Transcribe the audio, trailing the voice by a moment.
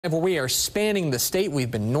Where we are spanning the state. We've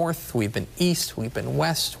been north, we've been east, we've been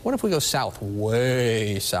west. What if we go south,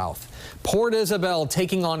 way south? Port Isabel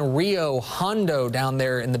taking on Rio Hondo down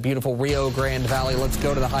there in the beautiful Rio Grande Valley. Let's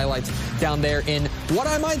go to the highlights down there in what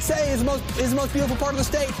I might say is the most beautiful part of the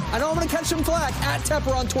state. I know I'm going to catch some flack at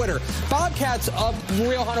Tepper on Twitter. Bobcats up,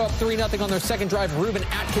 Rio Hondo up 3-0 on their second drive. Ruben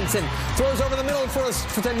Atkinson throws over the middle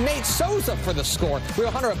to Nate Souza for the score. Rio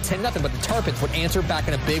Hondo up 10-0, but the Tarpons would answer back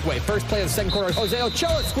in a big way. First play of the second quarter, Jose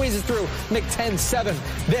Ochoa squeezes through, make 10-7.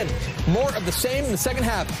 Then more of the same in the second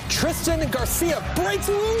half. Tristan Garcia breaks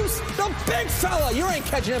loose. The big fella, you ain't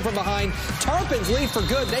catching him from behind. Tarpons lead for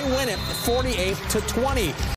good. They win it 48-20.